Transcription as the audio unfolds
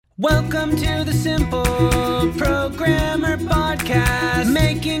Welcome to the Simple Programmer Podcast,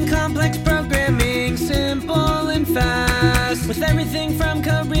 making complex programming simple and fast, with everything from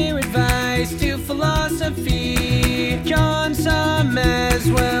career advice to philosophy. John Summers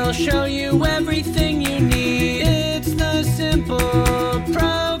will show you everything you need. It's the Simple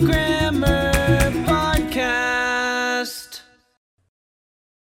Programmer Podcast.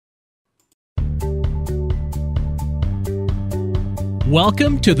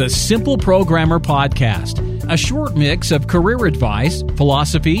 Welcome to the Simple Programmer Podcast, a short mix of career advice,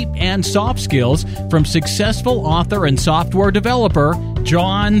 philosophy, and soft skills from successful author and software developer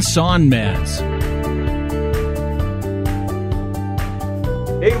John Sonmez.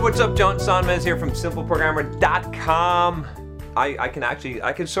 Hey, what's up? John Sonmez here from SimpleProgrammer.com.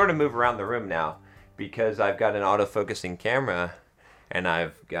 I can sort of move around the room now because I've got an autofocusing camera and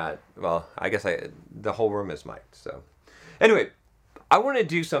I've got, the whole room is mic'd. So anyway, I want to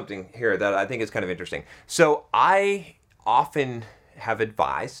do something here that I think is kind of interesting. So I often have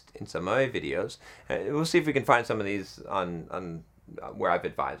advised in some of my videos, and we'll see if we can find some of these on where I've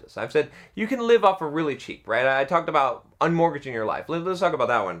advised this. I've said you can live off of really cheap, right? I talked about unmortgaging your life. Let's talk about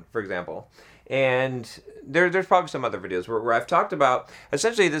that one, for example. And there's probably some other videos where I've talked about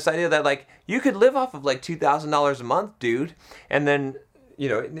essentially this idea that like you could live off of like $2,000 a month, dude, and then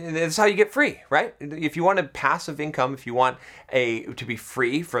it's how you get free, right? If you want a passive income, if you want to be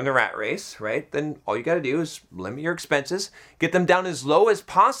free from the rat race, right? Then all you got to do is limit your expenses, get them down as low as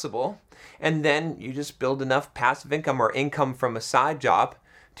possible, and then you just build enough passive income or income from a side job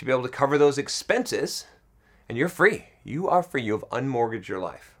to be able to cover those expenses, and you're free. You are free. You have unmortgaged your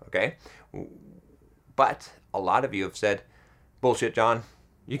life, okay? But a lot of you have said, bullshit, John.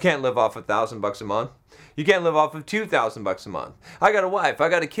 You can't live off $1,000 a month. You can't live off of $2,000 a month. I got a wife, I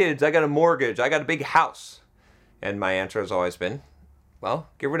got kids, I got a mortgage, I got a big house. And my answer has always been, well,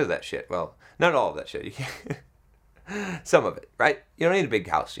 get rid of that shit. Well, not all of that shit. You can't. Some of it, right? You don't need a big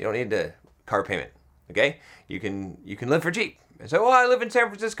house. You don't need a car payment. Okay? You can live for cheap. And so, I live in San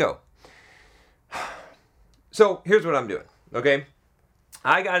Francisco. So here's what I'm doing. Okay?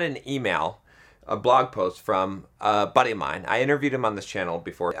 I got an email, a blog post from a buddy of mine. I interviewed him on this channel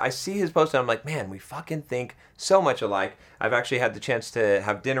before. I see his post and I'm like, man, we fucking think so much alike. I've actually had the chance to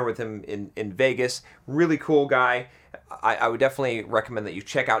have dinner with him in Vegas. Really cool guy. I would definitely recommend that you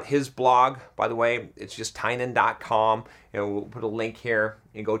check out his blog. By the way, it's just tynan.com. We'll put a link here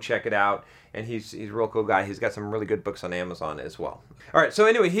and go check it out. And he's a real cool guy. He's got some really good books on Amazon as well. All right, so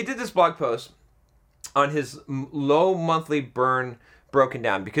anyway, he did this blog post on his low monthly burn broken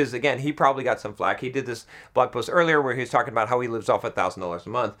down because, again, he probably got some flack. He did this blog post earlier where he was talking about how he lives off $1,000 a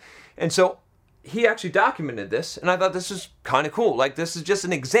month. And so he actually documented this, and I thought this is kind of cool. Like, this is just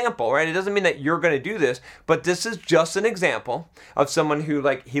an example, right? It doesn't mean that you're going to do this, but this is just an example of someone who,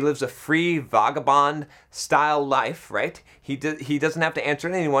 like, he lives a free vagabond-style life, right? He doesn't have to answer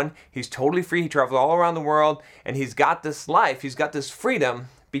to anyone. He's totally free. He travels all around the world, and he's got this life. He's got this freedom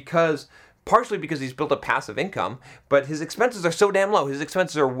partially because he's built a passive income, but his expenses are so damn low. His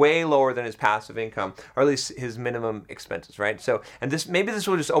expenses are way lower than his passive income, or at least his minimum expenses, right? So, and maybe this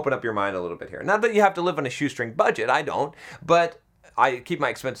will just open up your mind a little bit here. Not that you have to live on a shoestring budget, I don't, but I keep my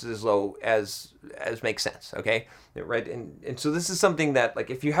expenses as low as makes sense, okay? Right? And so this is something that, like,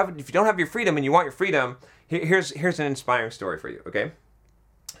 if you don't have your freedom and you want your freedom, here's an inspiring story for you, okay?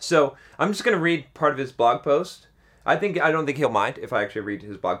 So I'm just going to read part of his blog post. I don't think he'll mind if I actually read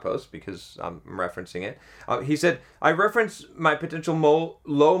his blog post because I'm referencing it. He said, I reference my potential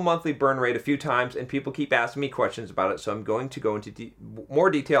low monthly burn rate a few times and people keep asking me questions about it, so I'm going to go into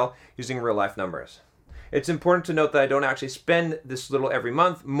more detail using real life numbers. It's important to note that I don't actually spend this little every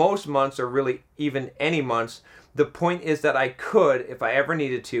month. Most months are really even any months. The point is that I could if I ever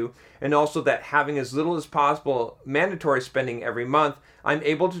needed to, and also that having as little as possible mandatory spending every month, I'm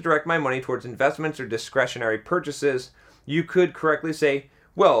able to direct my money towards investments or discretionary purchases. You could correctly say,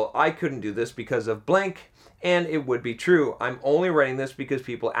 well, I couldn't do this because of blank, and it would be true. I'm only writing this because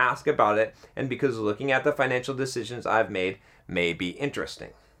people ask about it and because looking at the financial decisions I've made may be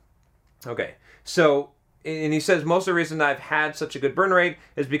interesting. Okay, so, and he says, most of the reason I've had such a good burn rate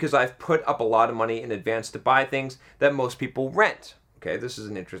is because I've put up a lot of money in advance to buy things that most people rent. Okay, this is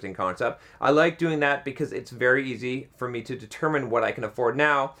an interesting concept. I like doing that because it's very easy for me to determine what I can afford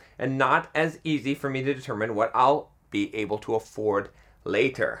now and not as easy for me to determine what I'll be able to afford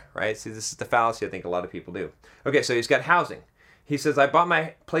later, right? See, this is the fallacy I think a lot of people do. Okay, so he's got housing. He says, I bought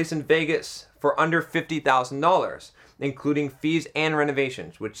my place in Vegas for under $50,000, including fees and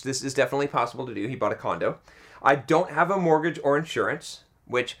renovations, which this is definitely possible to do. He bought a condo. I don't have a mortgage or insurance,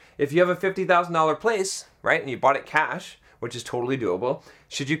 which if you have a $50,000 place, right, and you bought it cash, which is totally doable.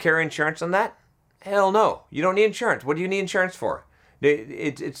 Should you carry insurance on that? Hell no. You don't need insurance. What do you need insurance for?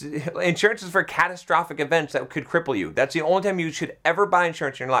 Insurance is for catastrophic events that could cripple you. That's the only time you should ever buy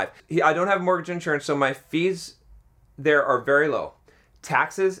insurance in your life. I don't have mortgage insurance, so my fees there are very low.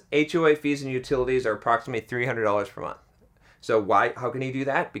 Taxes, HOA fees, and utilities are approximately $300 per month. So why? How can he do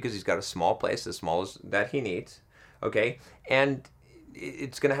that? Because he's got a small place, as small as that he needs, okay? And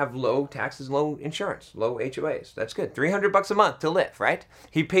it's going to have low taxes, low insurance, low HOAs. That's good. $300 a month to live, right?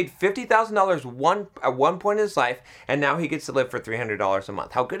 He paid $50,000 at one point in his life, and now he gets to live for $300 a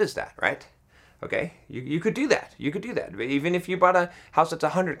month. How good is that, right? Okay, you could do that. You could do that. Even if you bought a house that's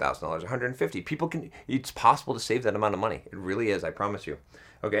 $100,000, $150,000, people can. It's possible to save that amount of money. It really is. I promise you.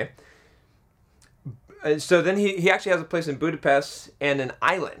 Okay. So then he actually has a place in Budapest and an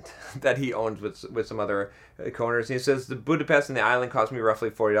island that he owns with some other co-owners. He says the Budapest and the island cost me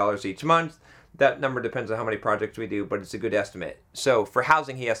roughly $40 each month. That number depends on how many projects we do, but it's a good estimate. So for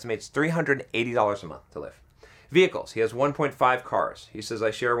housing, he estimates $380 a month to live. Vehicles, he has 1.5 cars. He says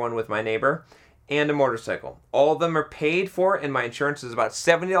I share one with my neighbor and a motorcycle. All of them are paid for, and my insurance is about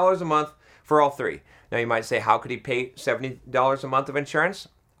 $70 a month for all three. Now you might say, how could he pay $70 a month of insurance?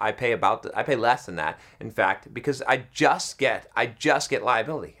 I pay less than that, in fact, because I just get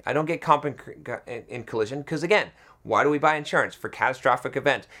liability. I don't get comp in collision because, again, why do we buy insurance? For catastrophic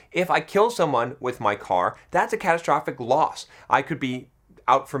events. If I kill someone with my car, that's a catastrophic loss. I could be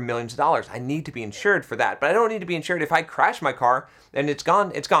out for millions of dollars. I need to be insured for that, but I don't need to be insured if I crash my car and it's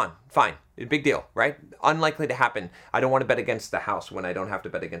gone. It's gone. Fine. Big deal, right? Unlikely to happen. I don't want to bet against the house when I don't have to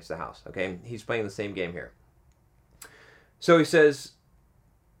bet against the house. Okay, he's playing the same game here. So he says,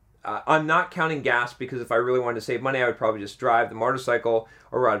 I'm not counting gas because if I really wanted to save money, I would probably just drive the motorcycle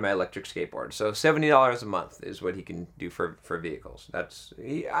or ride my electric skateboard. So $70 a month is what he can do for vehicles.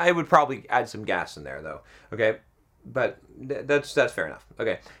 I would probably add some gas in there though. Okay, but that's fair enough.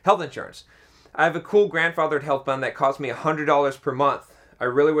 Okay, health insurance. I have a cool grandfathered health plan that costs me $100 per month. I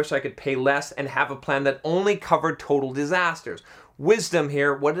really wish I could pay less and have a plan that only covered total disasters. Wisdom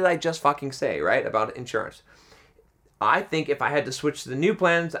here. What did I just fucking say, right, about insurance? I think if I had to switch to the new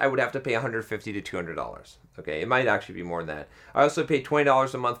plans, I would have to pay $150 to $200. Okay, it might actually be more than that. I also pay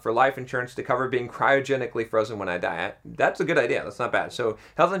 $20 a month for life insurance to cover being cryogenically frozen when I die. That's a good idea. That's not bad. So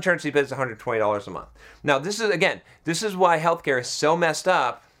health insurance, he pays $120 a month. Now, this is why healthcare is so messed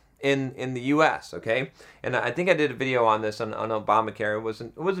up in the U.S., okay? And I think I did a video on this on Obamacare.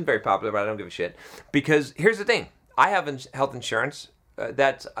 It wasn't very popular, but I don't give a shit. Because here's the thing. I have health insurance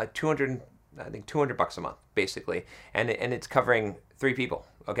that's $200 a month, basically. And it's covering 3 people,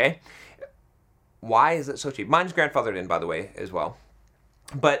 okay? Why is it so cheap? Mine's grandfathered in, by the way, as well.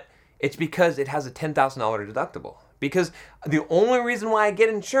 But it's because it has a $10,000 deductible. Because the only reason why I get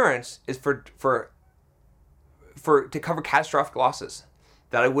insurance is to cover catastrophic losses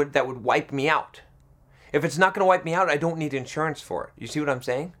that would wipe me out. If it's not going to wipe me out, I don't need insurance for it. You see what I'm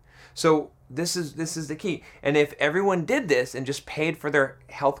saying? So this is the key. And if everyone did this and just paid for their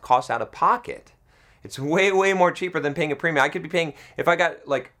health costs out of pocket, it's way, way more cheaper than paying a premium. I could be paying, if I got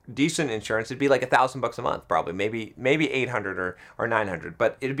like decent insurance, it'd be like $1,000 a month, probably, maybe $800 or $900,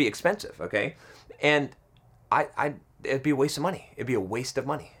 but it'd be expensive, okay? And it'd be a waste of money. It'd be a waste of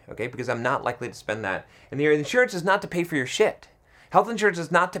money, okay? Because I'm not likely to spend that. And the insurance is not to pay for your shit. Health insurance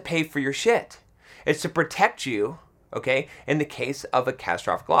is not to pay for your shit. It's to protect you, okay, in the case of a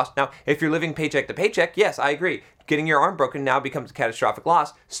catastrophic loss. Now, if you're living paycheck to paycheck, yes, I agree. Getting your arm broken now becomes a catastrophic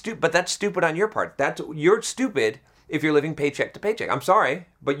loss. But that's stupid on your part. You're stupid if you're living paycheck to paycheck. I'm sorry,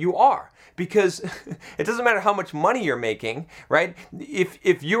 but you are. Because it doesn't matter how much money you're making, right?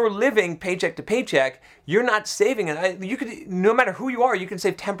 If you're living paycheck to paycheck, you're not saving it. You could, no matter who you are, you can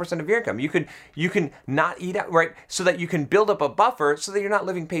save 10% of your income. You can not eat out, right? So that you can build up a buffer so that you're not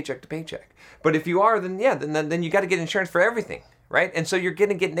living paycheck to paycheck. But if you are, then you got to get insurance for everything, right? And so you're going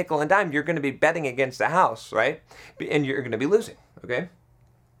to get nickel and dime. You're going to be betting against the house, right? And you're going to be losing, okay?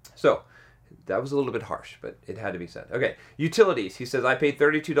 So that was a little bit harsh, but it had to be said. Okay, utilities. He says, I pay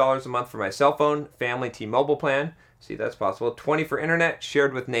 $32 a month for my cell phone, family T-Mobile plan. See, that's possible. $20 for internet,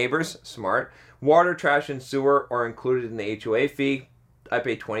 shared with neighbors. Smart. Water, trash, and sewer are included in the HOA fee. I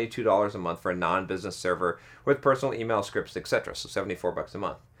pay $22 a month for a non-business server with personal email scripts, etc. So $74 a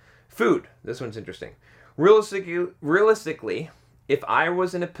month. Food. This one's interesting. Realistically, if I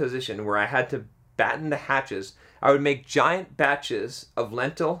was in a position where I had to batten the hatches, I would make giant batches of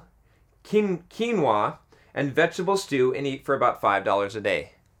lentil, quinoa, and vegetable stew and eat for about $5 a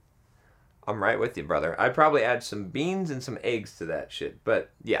day. I'm right with you, brother. I'd probably add some beans and some eggs to that shit.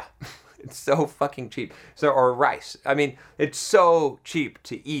 But yeah, it's so fucking cheap. Or rice. I mean, it's so cheap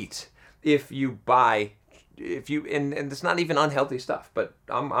to eat if you buy and it's not even unhealthy stuff, but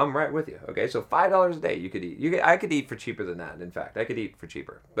I'm right with you. Okay, so $5 a day you could eat. I could eat for cheaper than that. In fact, I could eat for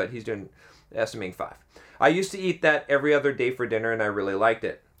cheaper, but he's estimating $5. I used to eat that every other day for dinner, and I really liked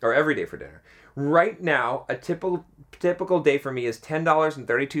it, or every day for dinner. Right now, a typical day for me is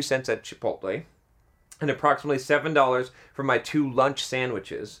 $10.32 at Chipotle, and approximately $7 for my 2 lunch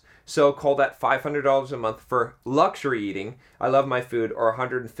sandwiches. So call that $500 a month for luxury eating. I love my food, or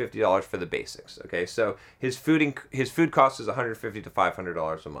 $150 for the basics. Okay, so his food cost is $150 to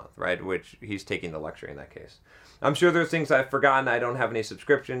 $500 a month, right? Which he's taking the luxury in that case. I'm sure there's things I've forgotten. I don't have any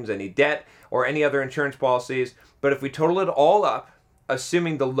subscriptions, any debt, or any other insurance policies. But if we total it all up,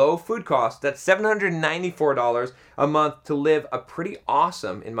 assuming the low food cost, that's $794 a month to live a pretty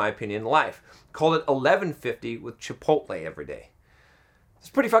awesome, in my opinion, life. Call it $1150 with Chipotle every day. It's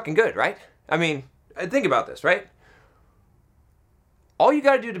pretty fucking good, right? I mean, think about this, right? All you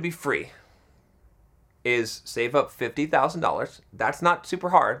got to do to be free is save up $50,000. That's not super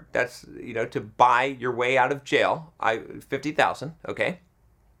hard. That's, to buy your way out of jail. $50,000, okay?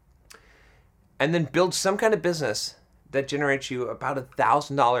 And then build some kind of business that generates you about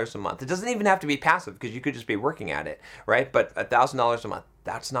 $1,000 a month. It doesn't even have to be passive, because you could just be working at it, right? But $1,000 a month,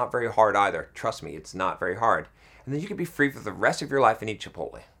 that's not very hard either. Trust me, it's not very hard. And then you could be free for the rest of your life and eat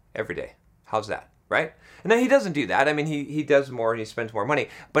Chipotle every day. How's that, right? And now he doesn't do that. I mean, he does more and he spends more money,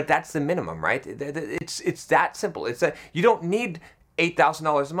 but that's the minimum, right? It's that simple. It's that you don't need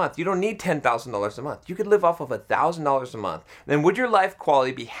 $8,000 a month. You don't need $10,000 a month. You could live off of $1,000 a month. Then would your life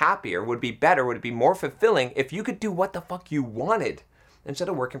quality be happier? Would it be better? Would it be more fulfilling if you could do what the fuck you wanted instead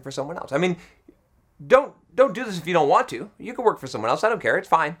of working for someone else? I mean, don't do this if you don't want to. You can work for someone else. I don't care. It's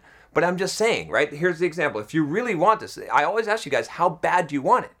fine. But I'm just saying, right? Here's the example. If you really want this, I always ask you guys, how bad do you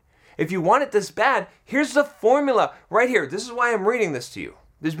want it? If you want it this bad, here's the formula right here. This is why I'm reading this to you.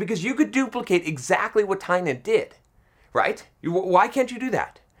 This is because you could duplicate exactly what Tynan did, right? Why can't you do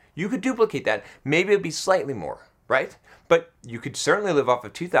that? You could duplicate that. Maybe it'd be slightly more, right? But you could certainly live off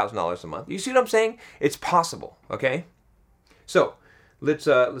of $2,000 a month. You see what I'm saying? It's possible, okay? So let's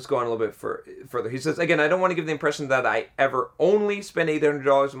go on a little bit further. He says, again, I don't want to give the impression that I ever only spend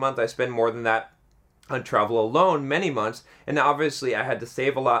 $800 a month. I spend more than that on travel alone many months, and obviously I had to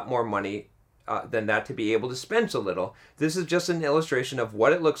save a lot more money than that to be able to spend so little. This is just an illustration of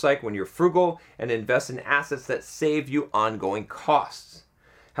what it looks like when you're frugal and invest in assets that save you ongoing costs.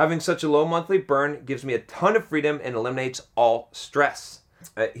 Having such a low monthly burn gives me a ton of freedom and eliminates all stress.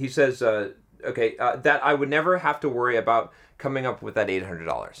 He says, that I would never have to worry about coming up with that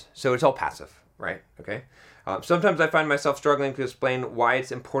 $800. So it's all passive, right? Okay. Sometimes I find myself struggling to explain why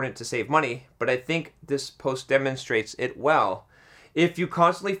it's important to save money, but I think this post demonstrates it well. If you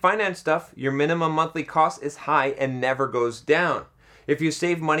constantly finance stuff, your minimum monthly cost is high and never goes down. If you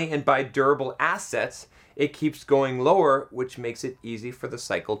save money and buy durable assets, it keeps going lower, which makes it easy for the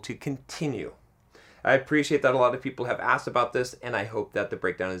cycle to continue. I appreciate that a lot of people have asked about this, and I hope that the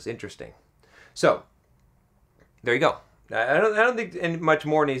breakdown is interesting. So, there you go. I don't think much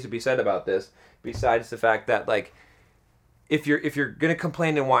more needs to be said about this, besides the fact that, like, if you're gonna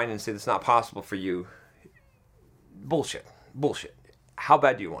complain and whine and say it's not possible for you, bullshit. How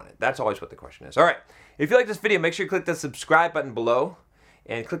bad do you want it? That's always what the question is. All right. If you like this video, make sure you click the subscribe button below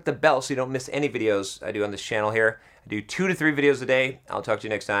and click the bell so you don't miss any videos I do on this channel here. I do 2 to 3 videos a day. I'll talk to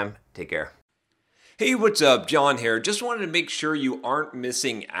you next time. Take care. Hey, what's up? John here. Just wanted to make sure you aren't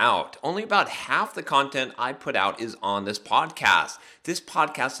missing out. Only about half the content I put out is on this podcast. This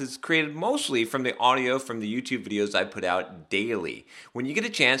podcast is created mostly from the audio from the YouTube videos I put out daily. When you get a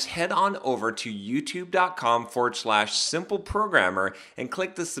chance, head on over to youtube.com/simpleprogrammer and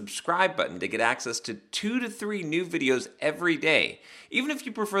click the subscribe button to get access to 2 to 3 new videos every day. Even if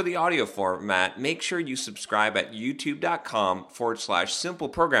you prefer the audio format, make sure you subscribe at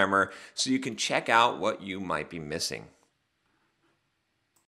youtube.com/simpleprogrammer so you can check out what you might be missing.